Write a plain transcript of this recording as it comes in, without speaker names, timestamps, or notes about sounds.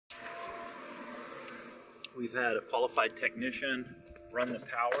We've had a qualified technician run the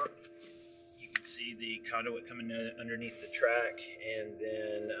power. You can see the conduit coming underneath the track, and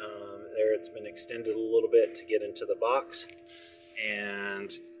then there it's been extended a little bit to get into the box.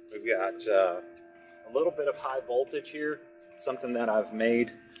 And we've got a little bit of high voltage here, something that I've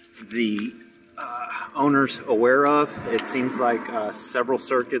made the owners aware of. It seems like several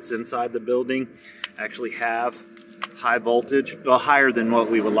circuits inside the building actually have high voltage, well, higher than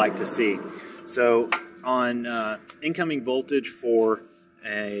what we would like to see. So on incoming voltage for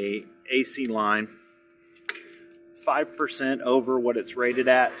a AC line, 5% over what it's rated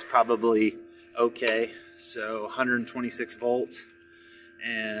at is probably okay. So 126 volts,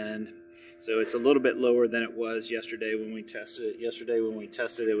 and so it's a little bit lower than it was yesterday when we tested it. Yesterday when we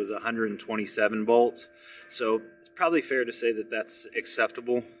tested it was 127 volts. So it's probably fair to say that that's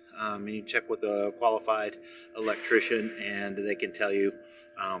acceptable. You check with a qualified electrician and they can tell you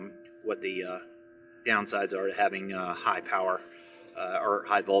what the downsides are to having high power or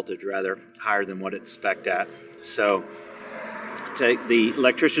high voltage rather, higher than what it's spec'd at. So the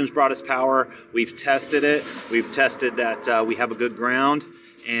electricians brought us power. We've tested it. We've tested that we have a good ground,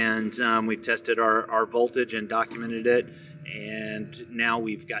 and we've tested our voltage and documented it, and now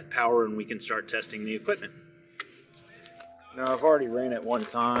we've got power and we can start testing the equipment. Now I've already ran it one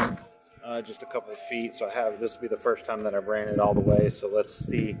time, just a couple of feet, so this will be the first time that I've ran it all the way. So let's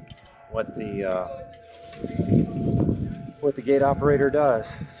see what the gate operator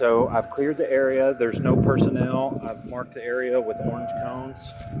does. So I've cleared the area. There's no personnel. I've marked the area with orange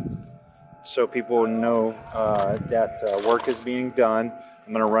cones so people know that work is being done.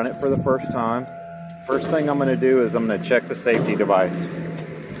 I'm going to run it for the first time. First thing I'm going to do is I'm going to check the safety device.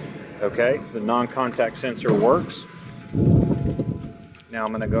 Okay, the non-contact sensor works. Now I'm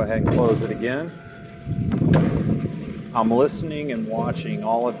going to go ahead and close it again. I'm listening and watching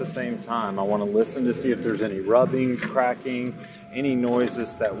all at the same time. I want to listen to see if there's any rubbing, cracking, any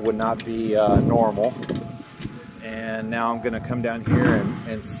noises that would not be normal. And now I'm going to come down here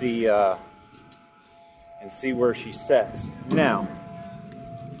and see where she sets. Now,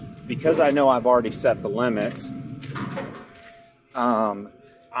 because I know I've already set the limits,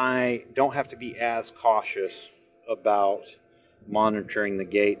 I don't have to be as cautious about monitoring the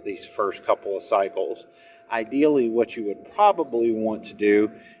gate these first couple of cycles. Ideally, what you would probably want to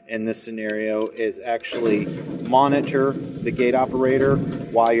do in this scenario is actually monitor the gate operator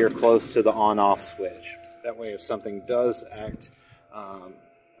while you're close to the on-off switch. That way, if something does act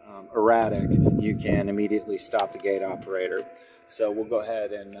erratic, you can immediately stop the gate operator. So we'll go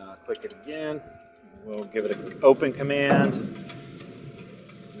ahead and click it again. We'll give it an open command.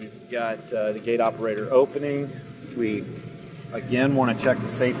 We've got the gate operator opening. We again want to check the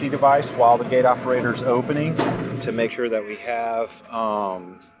safety device while the gate operator is opening to make sure that we have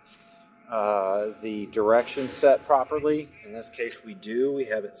the direction set properly. In this case we do. We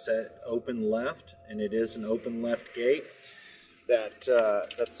have it set open left, and it is an open left gate. That's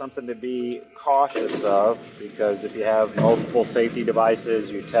something to be cautious of, because if you have multiple safety devices,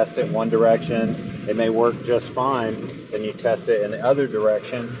 you test it one direction, it may work just fine, then you test it in the other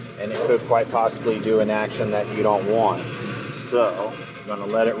direction and it could quite possibly do an action that you don't want. So I'm going to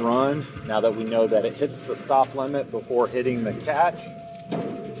let it run now that we know that it hits the stop limit before hitting the catch.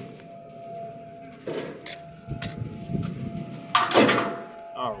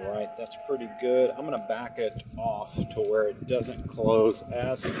 All right, that's pretty good. I'm going to back it off to where it doesn't close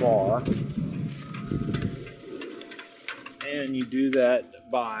as far. And you do that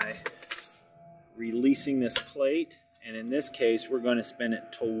by releasing this plate. And in this case, we're going to spin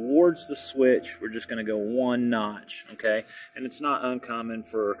it towards the switch. We're just going to go one notch, okay? And it's not uncommon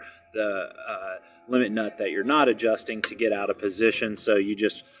for the limit nut that you're not adjusting to get out of position. So you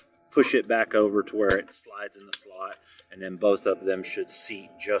just push it back over to where it slides in the slot, and then both of them should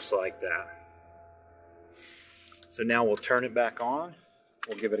seat just like that. So now we'll turn it back on.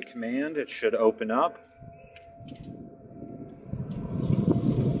 We'll give it a command. It should open up.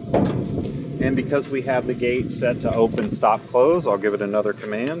 And because we have the gate set to open, stop, close, I'll give it another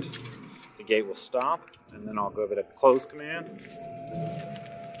command. The gate will stop, and then I'll give it a close command.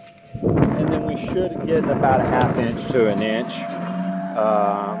 And then we should get about a ½ inch to an inch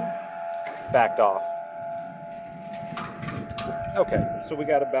backed off. Okay, so we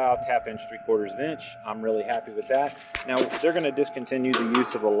got about ½ inch, 3/4 inch. I'm really happy with that. Now they're going to discontinue the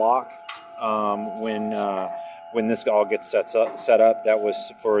use of the lock when this all gets set up. That was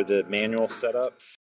for the manual setup.